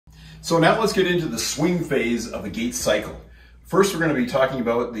So now let's get into the swing phase of a gait cycle. First, we're going to be talking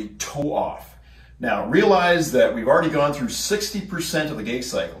about the toe off. Now, realize that we've already gone through 60% of the gait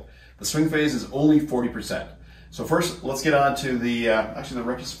cycle. The swing phase is only 40%. So first, let's get on to the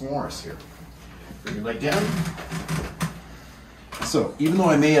rectus femoris here. Bring your leg down. So even though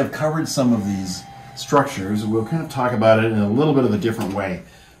I may have covered some of these structures, we'll kind of talk about it in a little bit of a different way.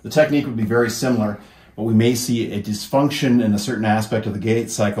 The technique would be very similar, but we may see a dysfunction in a certain aspect of the gait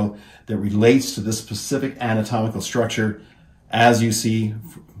cycle that relates to this specific anatomical structure as you see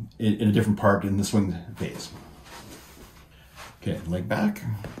in a different part in the swing phase. Okay, leg back,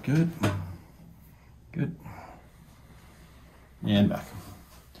 good, good, and back.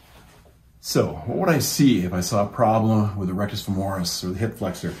 So what would I see if I saw a problem with the rectus femoris or the hip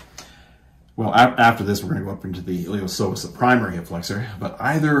flexor? Well, after this, we're going to go up into the iliopsoas, the primary hip flexor, but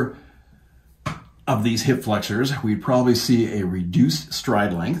either of these hip flexors, we'd probably see a reduced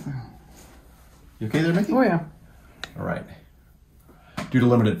stride length. You okay there, Mickey? Oh, yeah. All right. Due to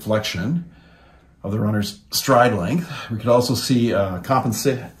limited flexion of the runner's stride length, we could also see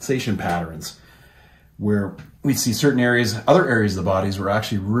compensation patterns where we'd see certain areas, other areas of the bodies were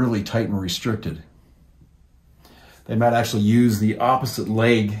actually really tight and restricted. They might actually use the opposite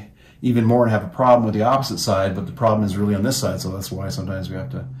leg even more and have a problem with the opposite side, but the problem is really on this side, so that's why sometimes we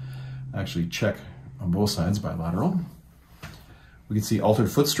have to actually check on both sides, bilateral. We can see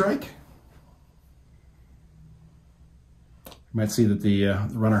altered foot strike. You might see that the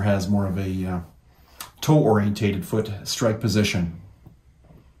runner has more of a toe-orientated foot strike position.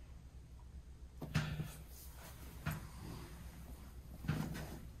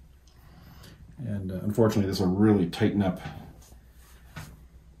 And unfortunately, this will really tighten up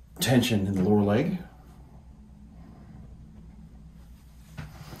tension in the lower leg.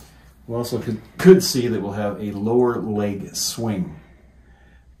 We also could see that we'll have a lower leg swing.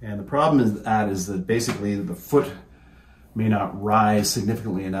 And the problem is that basically the foot may not rise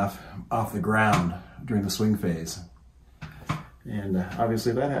significantly enough off the ground during the swing phase. And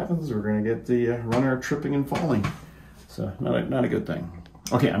obviously if that happens, we're going to get the runner tripping and falling. So not a good thing.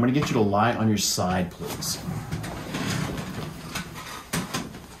 Okay, I'm going to get you to lie on your side, please.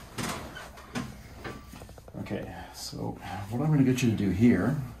 Okay, so what I'm going to get you to do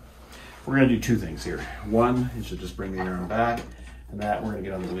here, we're going to do two things here. One is to just bring the arm back, and that we're going to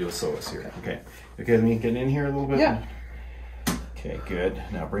get on the iliopsoas here. Okay, okay with me getting in here a little bit? Yeah. Okay, good.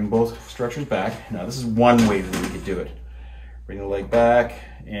 Now bring both structures back. Now this is one way that we could do it. Bring the leg back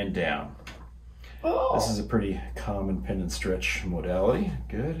and down. Oh. This is a pretty common pin and stretch modality.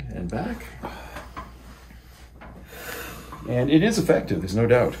 Good, and back. And it is effective, there's no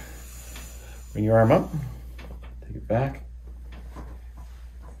doubt. Bring your arm up, take it back.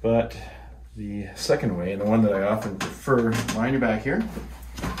 But the second way, and the one that I often prefer, lie on your back here.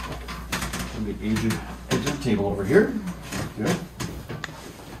 And the edge of the table over here. Good.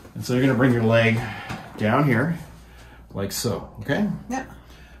 And so you're going to bring your leg down here, like so, okay? Yeah.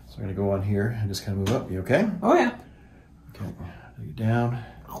 So I'm going to go on here and just kind of move up. You okay? Oh, yeah. Okay. Take it down.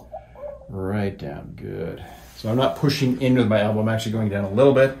 Right down. Good. So I'm not pushing in with my elbow. I'm actually going down a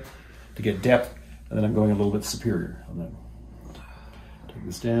little bit to get depth, and then I'm going a little bit superior on that. Take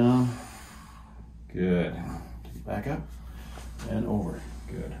this down. Good. Take it back up and over.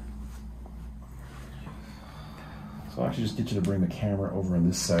 Good. So I'll actually just get you to bring the camera over on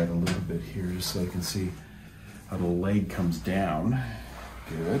this side a little bit here, just so you can see how the leg comes down.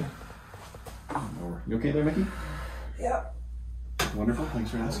 Good. Over. You okay there, Mickey? Yeah. Wonderful.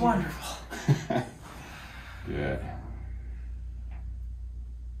 Thanks for asking. Wonderful. Good.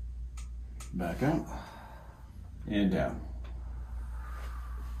 Back up and down.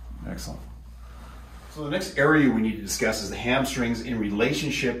 Excellent. So the next area we need to discuss is the hamstrings in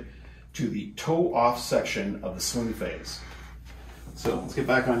relationship to the toe-off section of the swing phase. So let's get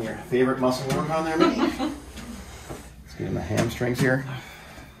back on your favorite muscle to work on there, Mickey. Let's get in the hamstrings here.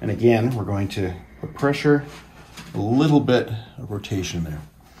 And again, we're going to put pressure, a little bit of rotation there.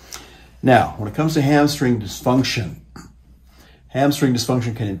 Now, when it comes to hamstring dysfunction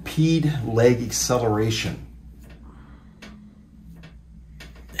can impede leg acceleration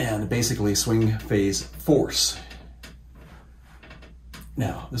and basically swing phase force.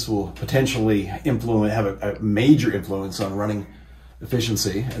 Now, this will potentially have a major influence on running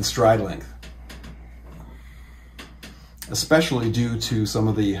efficiency and stride length, especially due to some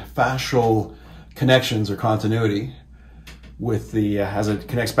of the fascial connections or continuity with the, as it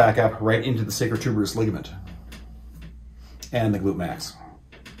connects back up right into the sacrotuberous ligament and the glute max.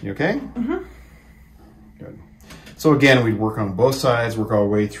 You okay? Mm-hmm. Good. So again, we work on both sides, work our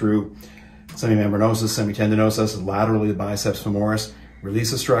way through semimembranosus, semitendinosus, laterally the biceps femoris,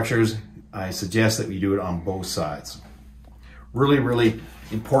 release the structures. I suggest that we do it on both sides. Really, really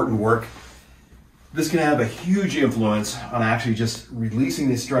important work. This can have a huge influence on actually just releasing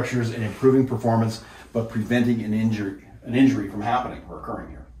these structures and improving performance, but preventing an injury from happening or occurring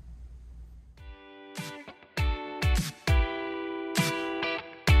here.